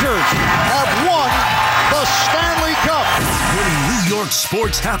York Rangers have won the Stanley Cup. When New York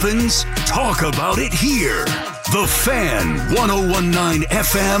sports happens, talk about it here. The Fan, 101.9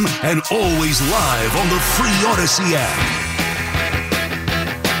 FM, and always live on the free Odyssey app.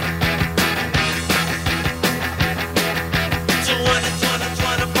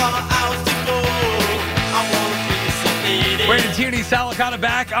 Brandon Tierney, Salicata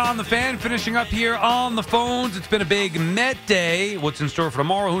back on the Fan, finishing up here on the phones. It's been a big Met day. What's in store for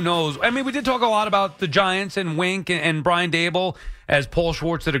tomorrow? Who knows? I mean, we did talk a lot about the Giants and Wink and Brian Dable, as Paul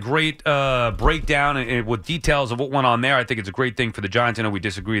Schwartz did a great breakdown and with details of what went on there. I think it's a great thing for the Giants. I know we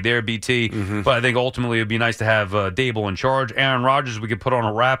disagree there, BT, but I think ultimately it would be nice to have Dable in charge. Aaron Rodgers, we could put on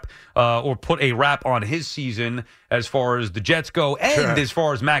a wrap or put a wrap on his season as far as the Jets go, and as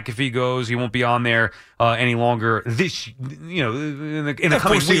far as McAfee goes. He won't be on there any longer this, in the coming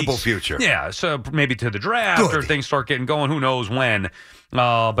foreseeable weeks. Future. Yeah, so maybe to the draft or things start getting going. Who knows when?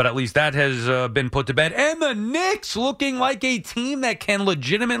 But at least that has been put to bed. And the Knicks looking like a team that can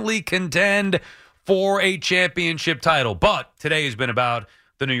legitimately contend for a championship title. But today has been about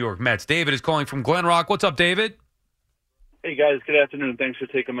the New York Mets. David is calling from Glen Rock. What's up, David? Hey, guys. Good afternoon. Thanks for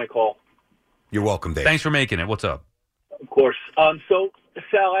taking my call. You're welcome, Dave. Thanks for making it. What's up? Of course. So,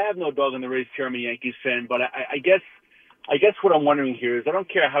 Sal, I have no dog in the race here. I'm a Yankees fan, but I guess what I'm wondering here is I don't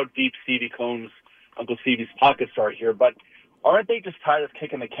care how deep Stevie Combs, Uncle Stevie's pockets are here, but aren't they just tired of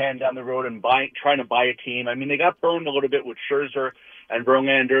kicking the can down the road and trying to buy a team? I mean, they got burned a little bit with Scherzer and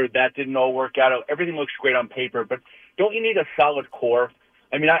Verlander. That didn't all work out. Everything looks great on paper, but don't you need a solid core?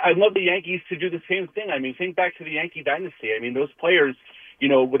 I mean, I'd love the Yankees to do the same thing. I mean, think back to the Yankee dynasty. I mean, those players,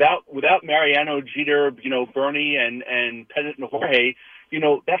 without Mariano, Jeter, Bernie and Pettit and Jorge,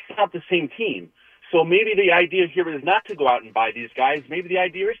 that's not the same team. So maybe the idea here is not to go out and buy these guys. Maybe the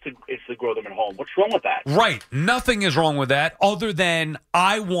idea is to grow them at home. What's wrong with that? Right. Nothing is wrong with that other than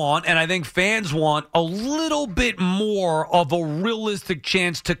I want, and I think fans want, a little bit more of a realistic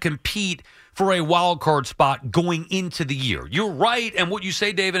chance to compete for a wild card spot going into the year. You're right, and what you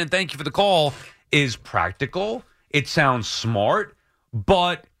say, David, and thank you for the call, is practical. It sounds smart,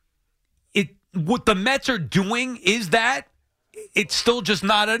 but what the Mets are doing is that. it's still just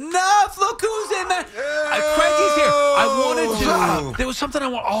not enough. Look who's in there. Craigie's here. I wanted to. There was something I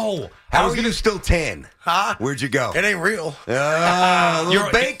want. Oh, how are you still tan? Huh? Where'd you go? It ain't real. A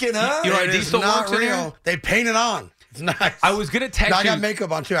little bacon, huh? Your It ID is still not works in real. here? They paint it on. It's nice. I was going to text No, you. I got makeup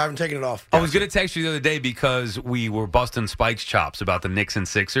on, too. I haven't taken it off. I was going to text you the other day because we were busting Spike's chops about the Knicks and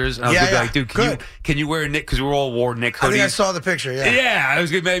Sixers. And I was Yeah, going to be yeah. like, dude, can you wear a Knicks? Because we all wore Knicks hoodies. I think I saw the picture, yeah. Yeah, I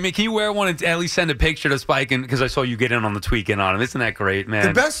was going to be, can you wear one and at least send a picture to Spike? Because I saw you get in on the tweaking on him. Isn't that great, man?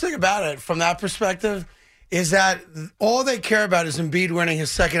 The best thing about it, from that perspective, is that all they care about is Embiid winning his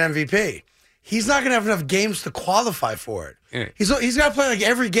second MVP. He's not going to have enough games to qualify for it. Yeah. He's got to play like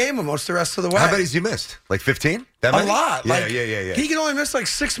every game almost the rest of the way. How many has he missed? Like 15? That A many? lot. Yeah, Like, yeah. He can only miss like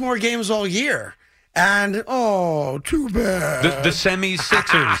 6 more games all year. And, too bad. The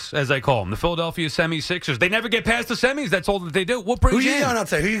semis-Sixers, as I call them. The Philadelphia semis-Sixers. They never get past the semis. That's all that they do. What brings Who you you in? going out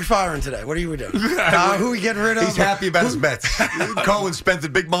there? Who you firing today? What are you doing? Who are we getting rid of? He's happy about his Mets. Cohen spent the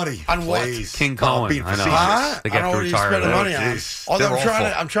big money. On what? Please. King Cohen. Being I know. facetious. They I got don't know to what he's retire. spending though. money on. Jeez. Although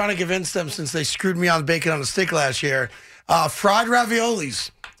They're I'm trying to convince them, since they screwed me on bacon on a stick last year, fried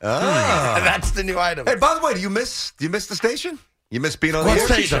raviolis. Ah. That's the new item. Hey, by the way, do you miss the station? You miss being on What the air?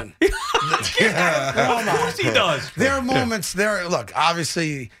 station? Of course he does. There are moments. Look,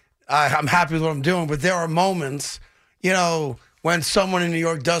 obviously, I'm happy with what I'm doing, but there are moments, when someone in New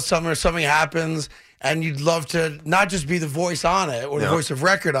York does something or something happens, and you'd love to not just be the voice on it or the voice of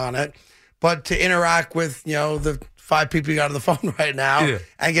record on it, but to interact with, the 5 people you got on the phone right now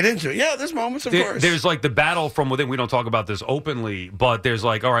and get into it. Yeah, there's moments, of course. There's like the battle from within. We don't talk about this openly, but there's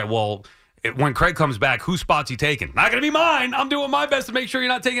like, all right, well, when Craig comes back, whose spot's he taking? Not going to be mine. I'm doing my best to make sure you're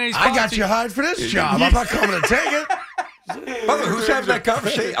not taking any spots. I got you hired for this job. I'm not coming to take it. By the way, who's having that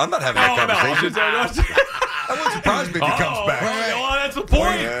conversation? I'm not having that conversation. That wouldn't surprise me if he comes back. Well, that's the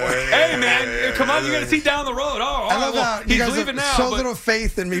point. Hey, man, come on, you got to see down the road. Oh, I love how he's you guys leaving have now. so but- little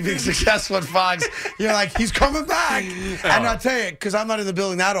faith in me being successful at Fox. You're like, he's coming back. And I'll tell you, because I'm not in the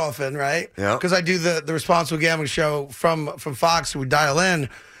building that often, right? Yeah. Because I do the Responsible Gambling Show from Fox, we dial in.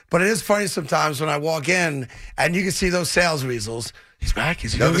 But it is funny sometimes when I walk in and you can see those sales weasels. He's back.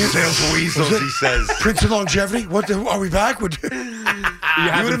 Is he No, the doing it? sales weasels, he says. Prince of Longevity? Are we back? You You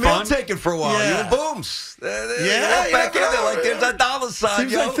having would have been fun? taking for a while. Yeah. You and Booms. Yeah, back in there like there's a dollar sign,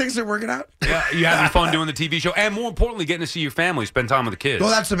 Seems yo. like things are working out. Yeah, you having fun doing the TV show, and more importantly, getting to see your family, spend time with the kids. Well,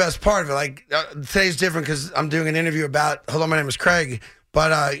 that's the best part of it. Like, today's different because I'm doing an interview about, hello, my name is Craig,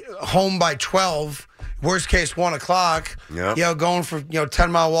 but home by 12, worst case 1 o'clock, Yep. Going for,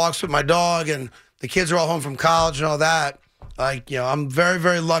 10-mile walks with my dog, and the kids are all home from college and all that. Like, I'm very,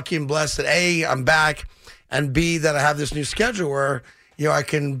 very lucky and blessed that A, I'm back, and B, that I have this new schedule where, I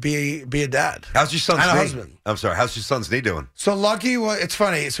can be a dad. How's your son's and a knee? husband. I'm sorry. How's your son's knee doing? So lucky, it's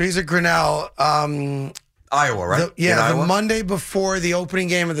funny. So he's at Grinnell. Iowa, right? The Iowa? Monday before the opening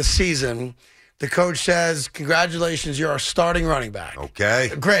game of the season, the coach says, congratulations, you're our starting running back. Okay.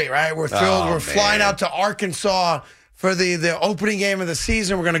 Great, right? We're thrilled. Oh, We're flying out to Arkansas for the opening game of the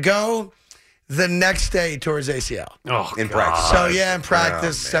season. We're going to go. The next day, he tore his ACL. Oh, in practice. So, in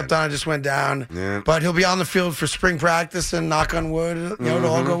practice. Oh, Stepped on it, just went down. Yeah. But he'll be on the field for spring practice, and knock on wood, it'll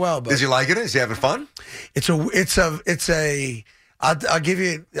all go well. But Is he liking it? Is he having fun?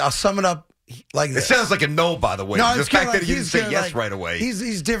 I'll sum it up like It this. sounds like a no, by the way. No, the it's fact kinda that he like didn't say good, yes like, right away.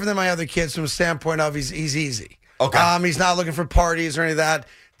 He's different than my other kids from a standpoint of he's easy. Okay. He's not looking for parties or any of that.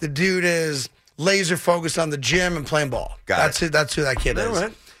 The dude is laser focused on the gym and playing ball. That's who that kid All is.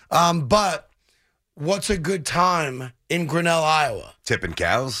 right. But what's a good time in Grinnell, Iowa? Tipping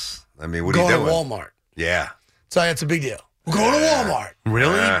cows? I mean, what are you Going doing? to Walmart. Yeah. So it's a big deal. We're going to Walmart.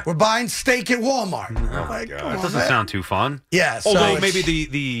 Really? We're buying steak at Walmart. That doesn't sound too fun. Yeah. So Although it's- maybe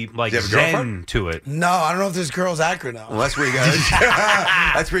the like Do you have a zen girlfriend? to it. No, I don't know if there's girls at Grinnell. Well, that's where you got.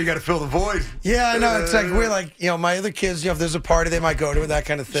 That's where you got to fill the void. Yeah, I know. It's like we're like, my other kids, if there's a party they might go to, that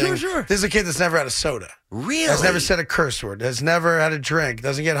kind of thing. Sure. There's a kid that's never had a soda. Really? Has never said a curse word. Has never had a drink.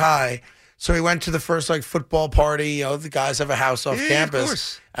 Doesn't get high. So he went to the first football party. The guys have a house off Yeah, campus. of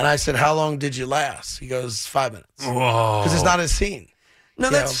course. And I said, "How long did you last?" He goes, 5 minutes. Whoa. Because it's not his scene. No,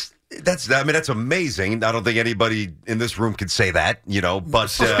 You that's amazing. I don't think anybody in this room could say that, but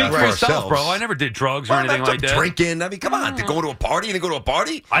So speak for yourself, ourselves. bro. I never did drugs or Well, anything that's like that. Drinking. I mean, come on. To go to a party and to go to a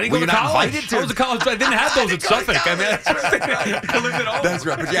party? I didn't Were go to you not college. invited to? I was to college. I didn't have those at Suffolk. I mean, I lived at home. That's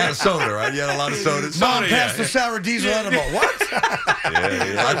right. But you had a soda, right? You had a lot of sodas. Mom, Soda, pass yeah. the sour diesel edible. What?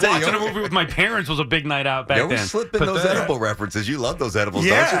 Yeah. I'll tell you, Watching a movie with my parents was a big night out back you always then. slip in But those the- edible references. You love those edibles,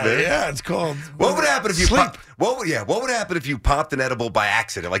 Yeah, don't you, man? yeah. It's called. What would happen if you Sleep. What would happen if you popped an edible by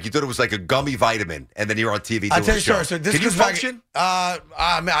accident? Like you thought it was like a gummy vitamin, and then you're on TV doing I'll tell a you show. story. So this Can you goes back- function?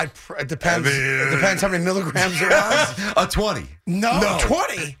 It depends. It depends how many milligrams there are. A 20. No,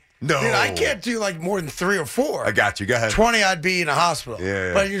 20. No. Dude, I can't do like more than 3 or 4. I got you. Go ahead. 20, I'd be in a hospital.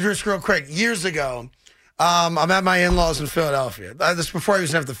 Yeah. But just real quick, years ago, I'm at my in-laws in Philadelphia. This is before I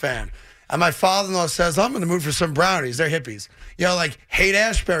was the fan. And my father-in-law says, I'm in the mood for some brownies. They're hippies. Like hate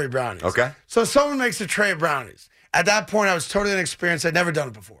ashberry brownies. Okay. So someone makes a tray of brownies. At that point, I was totally inexperienced. I'd never done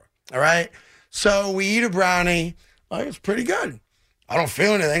it before. All right? So we eat a brownie. It's pretty good. I don't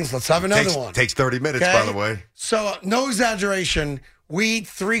feel anything, so let's have another one. Takes 30 minutes, Okay? by the way. So, no exaggeration, we eat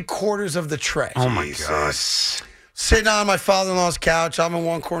 3/4 of the tray. Oh, my God. Sitting on my father-in-law's couch. I'm in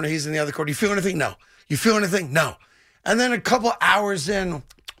one corner, he's in the other corner. You feel anything? No. You feel anything? No. And then a couple hours in,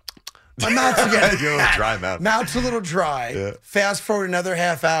 my mouth's getting dry mouth. Mouth's a little dry. Yeah. Fast forward another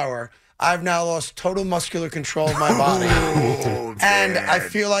half hour. I've now lost total muscular control of my body. And I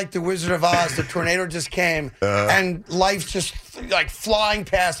feel like the Wizard of Oz, the tornado just came, and life's just like flying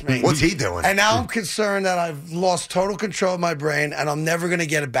past me. What's he doing? And now I'm concerned that I've lost total control of my brain, and I'm never going to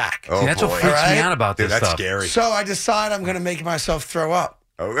get it back. Oh, That's what freaks me out about this Dude, that's stuff. scary. So I decide I'm going to make myself throw up.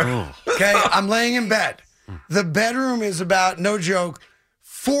 Oh. Okay, I'm laying in bed. The bedroom is about, no joke,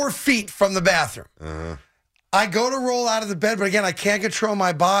 4 feet from the bathroom. I go to roll out of the bed, but again, I can't control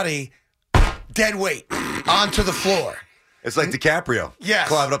my body. Dead weight onto the floor. It's like DiCaprio. Yes.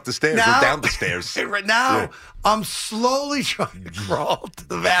 Climbing up the stairs or down the stairs. Right now, I'm slowly trying to crawl to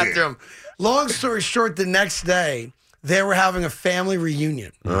the bathroom. Long story short, the next day, they were having a family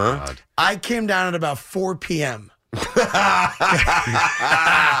reunion. I came down at about 4 p.m.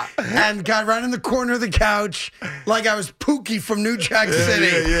 and got right in the corner of the couch like I was Pookie from New Jack City.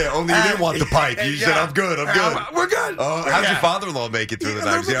 Yeah. Only you didn't want the pipe. You said, I'm good. We're good. How'd your father-in-law make it through the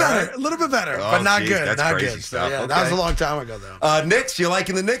night? A little bit better, Oh, but not geez, good. that's Not crazy good. stuff. So, Okay. that was a long time ago, though. Knicks, you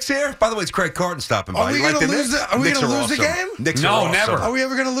liking the Knicks here? By the way, it's Craig Carton stopping by. Are we You like gonna the lose? Knicks? Are we Knicks going to are lose a awesome. game? Knicks No, are awesome. never. Are we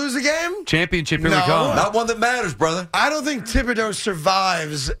ever going to lose a game? Championship, here we No. come. Not one that matters, brother. I don't think Thibodeau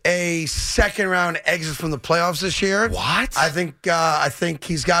survives a second-round exit from the playoffs this year. What? I think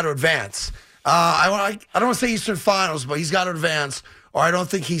he's got to advance. I don't want to say Eastern Finals, but he's got to advance, or I don't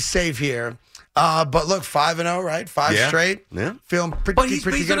think he's safe here. But look, 5-0, right? 5 straight. Yeah. Feeling pretty But he's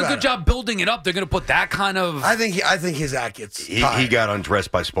good done a about good it. job building it up. They're going to put that kind of. I think his act gets He tired. got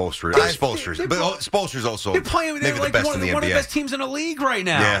undressed by Spoelstra. Spolster's also They're playing. maybe They're the like best one in the of the NBA. best teams in the league right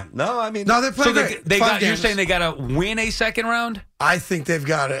now. Yeah. No, I mean. No, they're playing So great. they 5 got. You're games. saying they got to win a second round? I think they've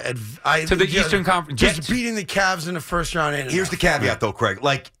got to. To the Eastern Conference. Just beating the Cavs in the first round. Here's the caveat, though, Craig.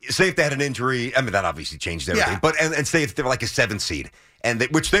 Like, say if they had an injury, I mean, that obviously changed everything. Yeah. But and say if they're like a 7th seed,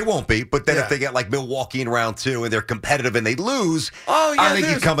 which they won't be. But then if they get like Milwaukee in round 2 and they're competitive and they lose, I think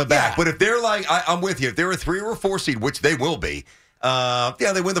he's coming back. But if they're like, I'm with you. If they're a 3 or a 4 seed, which they will be,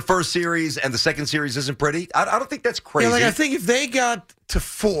 they win the first series and the second series isn't pretty. I don't think that's crazy. Yeah, like I think if they got to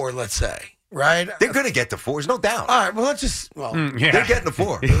 4, let's say. Right? They're going to get to 4. There's no doubt. All right, well, let's just... Well, They're getting to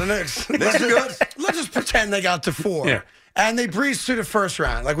 4. The Knicks. Knicks are good. Let's just pretend they got to 4. Yeah. And they breezed through the first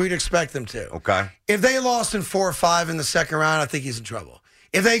round like we'd expect them to. Okay. If they lost in 4 or 5 in the second round, I think he's in trouble.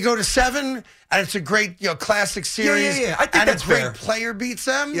 If they go to 7 and it's a great classic series I think and that's a great fair. player beats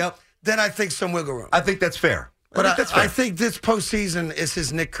them, then I think some wiggle room. I think that's fair. But that's fair. I think this postseason is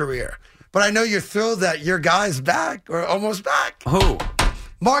his Knick career. But I know you're thrilled that your guy's back or almost back. Who?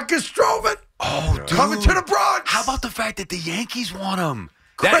 Marcus Stroman. Oh, dude. Coming to the Bronx. How about the fact that the Yankees want him?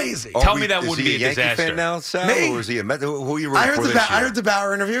 Crazy. Tell me that Is wouldn't he be a Yankee disaster. fan now, Sal? Me? Or is he a Met? Who are you rooting I heard for the this year? I heard the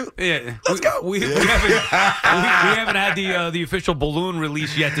Bauer interview. Yeah, Let's go. We haven't had the official balloon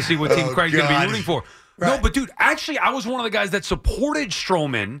release yet to see what team Craig's going to be God. rooting for. Right. No, but dude, actually, I was one of the guys that supported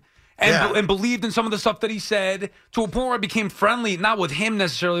Stroman and believed in some of the stuff that he said to a point where I became friendly, not with him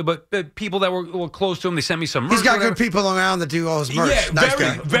necessarily, but the people that were close to him. They sent me some merch. He's got or whatever. good people around that do all his merch. Yeah, Nice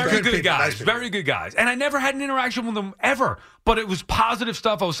very, guy. very good people, guys. nice people. Very good guys. And I never had an interaction with them ever. But it was positive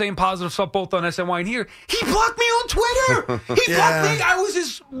stuff. I was saying positive stuff both on SNY and here. He blocked me on Twitter. He blocked me. I was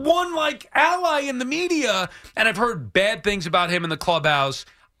his one ally in the media. And I've heard bad things about him in the clubhouse.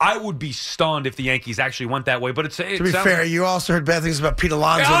 I would be stunned if the Yankees actually went that way. But to be fair, you also heard bad things about Pete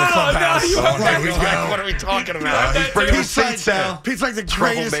Alonso in the clubhouse. What are we talking about? He's bringing receipts, Sal. Pete's like the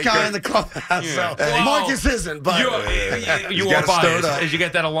greatest guy in the clubhouse. Yeah. So Marcus isn't, but you are biased as you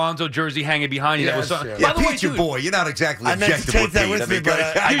get that Alonso jersey hanging behind you. Yeah, That was that's something. true. By the way, Pete's your dude, boy. You're not exactly I meant to objective take with that Pete. with me,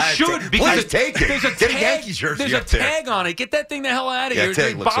 but you should because Please take it. There's a Get a tag. Yankee jersey There's a up there. tag on it. Get that thing the hell out of Yeah, here.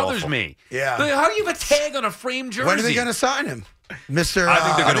 tag It looks bothers awful. me. Yeah. How do you have a tag on a framed jersey? when are they going to sign him? Mr. I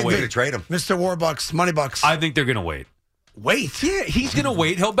think they're going to They're wait. going to trade him. Mr. Warbucks, Moneybucks. I think they're going to wait. wait. Yeah, he's going to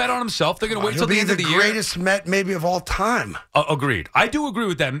wait. He'll bet on himself. They're going to wait till the end of the year. He'll be the greatest Met maybe of all time. Agreed. I do agree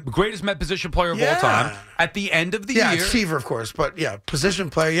with that. Greatest Met position player of all time. At the end of the year. Yeah, Seaver, of course. But, position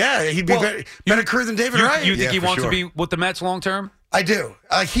player, he'd be better career than David Wright. You think he wants to be with the Mets long term? I do.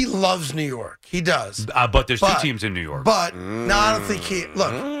 He loves New York. He does. But there's two teams in New York. But, no, I don't think he...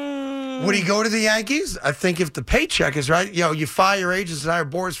 Look, would he go to the Yankees? I think if the paycheck is right, you fire your agents and hire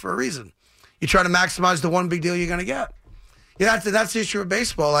boards for a reason. You try to maximize the one big deal you're going to get. That's the issue with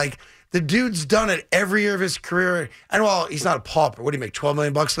baseball. Like, the dude's done it every year of his career. And, he's not a pauper. What did he make, $12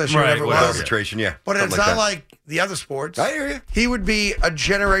 million last year? Right, with arbitration, yeah. But it's not like the other sports. I hear you. He would be a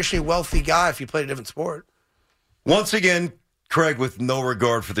generationally wealthy guy if he played a different sport. Once again, Craig, with no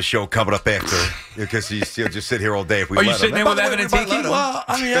regard for the show coming up after, because he'll just sit here all day if we Are you sitting there with Evan and Tiki? Well,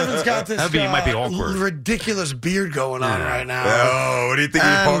 Evan's got this might be awkward. Ridiculous beard going on right now. Oh, what do you think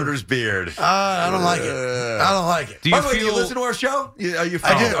of your partner's beard? I don't like it. Do you feel... you listen to our show? Are you a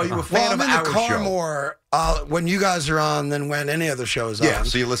fan I'm of in the our car show? More when you guys are on than when any other show is on. Yeah,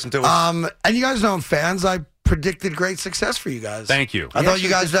 so you listen to us? And you guys know I'm fans. I predicted great success for you guys. Thank you. I thought you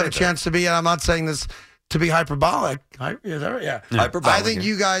guys would have a chance to be, and I'm not saying this to be hyperbolic. Yeah. Hyperbolic. I think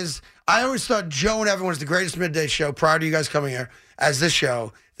you guys, I always thought Joe and Evan was the greatest midday show prior to you guys coming here as this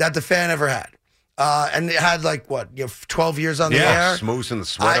show that the fan ever had. And it had 12 years on the air. Yeah, Smooth in the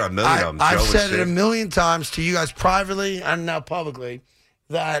Sweater, a million of them. I've said it a million times to you guys privately and now publicly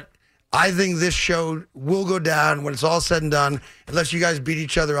that I think this show will go down when it's all said and done, unless you guys beat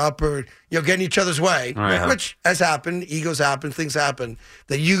each other up or get in each other's way, which has happened. Egos happen, things happen.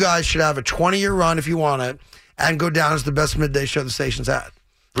 That you guys should have a 20-year run if you want it and go down as the best midday show the station's had.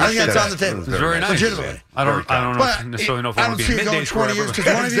 I think that's on the table. It's very nice. Legitimately. I don't necessarily know if I want to be a midday score. I don't see it going 20 years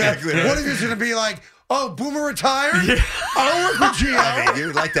because one of you is going to be like, oh, Boomer retired? I don't work with Gio. I mean,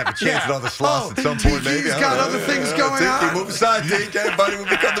 you'd like to have a chance at other slots at some point, maybe. He's got other things going on. Move aside, TK, buddy. We'll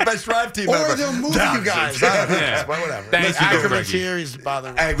become the best drive team ever. Or they'll move you guys. Whatever. Ackerman's here. He's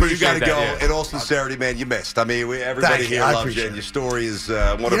bothering me. Hey, you got to go. In all sincerity, man, you missed. I mean, everybody here loves you, and your story is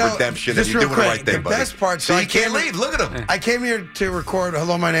one of redemption, and you're doing the right thing, buddy. The best part, so you can't leave. Look at him. I came here to record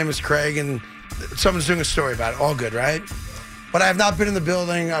Hello, My Name is Craig, and someone's doing a story about it. All good, right? But I have not been in the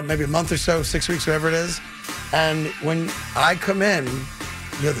building maybe a month or so, 6 weeks, whatever it is. And when I come in,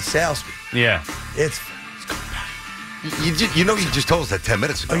 the sales. Yeah. It's You just told us that 10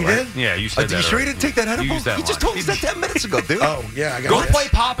 minutes ago. Oh, you right? did? Yeah, you said that. You sure you didn't take that head You of used that You just line. told us that 10 minutes ago, dude. Oh, yeah. I got Go it. play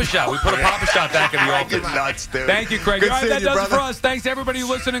Papa Shot. We put a Papa Shot back in the office. You're nuts, dude. Thank you, Craig. Good All right, seeing that you, does it brother. for us. Thanks to everybody who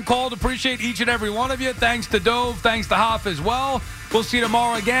listened and called. Appreciate each and every one of you. Thanks to Dove. Thanks to Hoff as well. We'll see you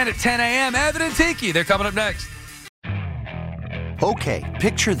tomorrow again at 10 a.m. Evan and Tiki, they're coming up next. Okay,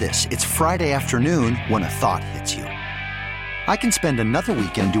 picture this. It's Friday afternoon when a thought hits you. I can spend another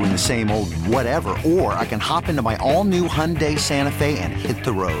weekend doing the same old whatever, or I can hop into my all-new Hyundai Santa Fe and hit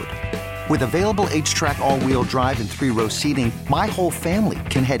the road. With available H-Track all-wheel drive and 3-row seating, my whole family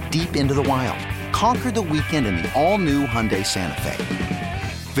can head deep into the wild. Conquer the weekend in the all-new Hyundai Santa Fe.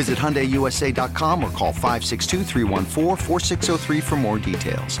 Visit HyundaiUSA.com or call 562-314-4603 for more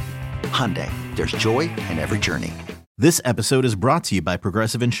details. Hyundai, there's joy in every journey. This episode is brought to you by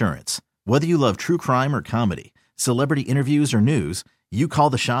Progressive Insurance. Whether you love true crime or comedy, celebrity interviews or news, you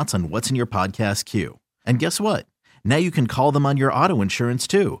call the shots on what's in your podcast queue. And guess what? Now you can call them on your auto insurance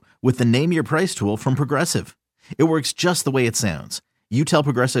too with the Name Your Price tool from Progressive. It works just the way it sounds. You tell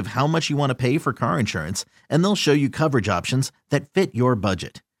Progressive how much you want to pay for car insurance, and they'll show you coverage options that fit your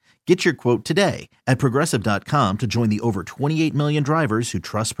budget. Get your quote today at Progressive.com to join the over 28 million drivers who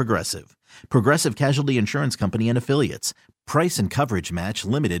trust Progressive. Progressive Casualty Insurance Company and Affiliates. Price and coverage match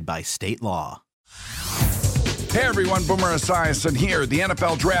limited by state law. Hey everyone, Boomer Esiason here. The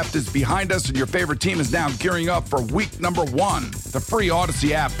NFL draft is behind us and your favorite team is now gearing up for week number 1. The free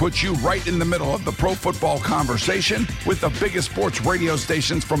Odyssey app puts you right in the middle of the pro football conversation with the biggest sports radio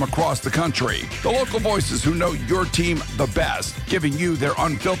stations from across the country. The local voices who know your team the best, giving you their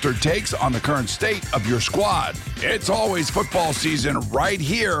unfiltered takes on the current state of your squad. It's always football season right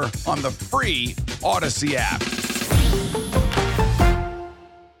here on the free Odyssey app.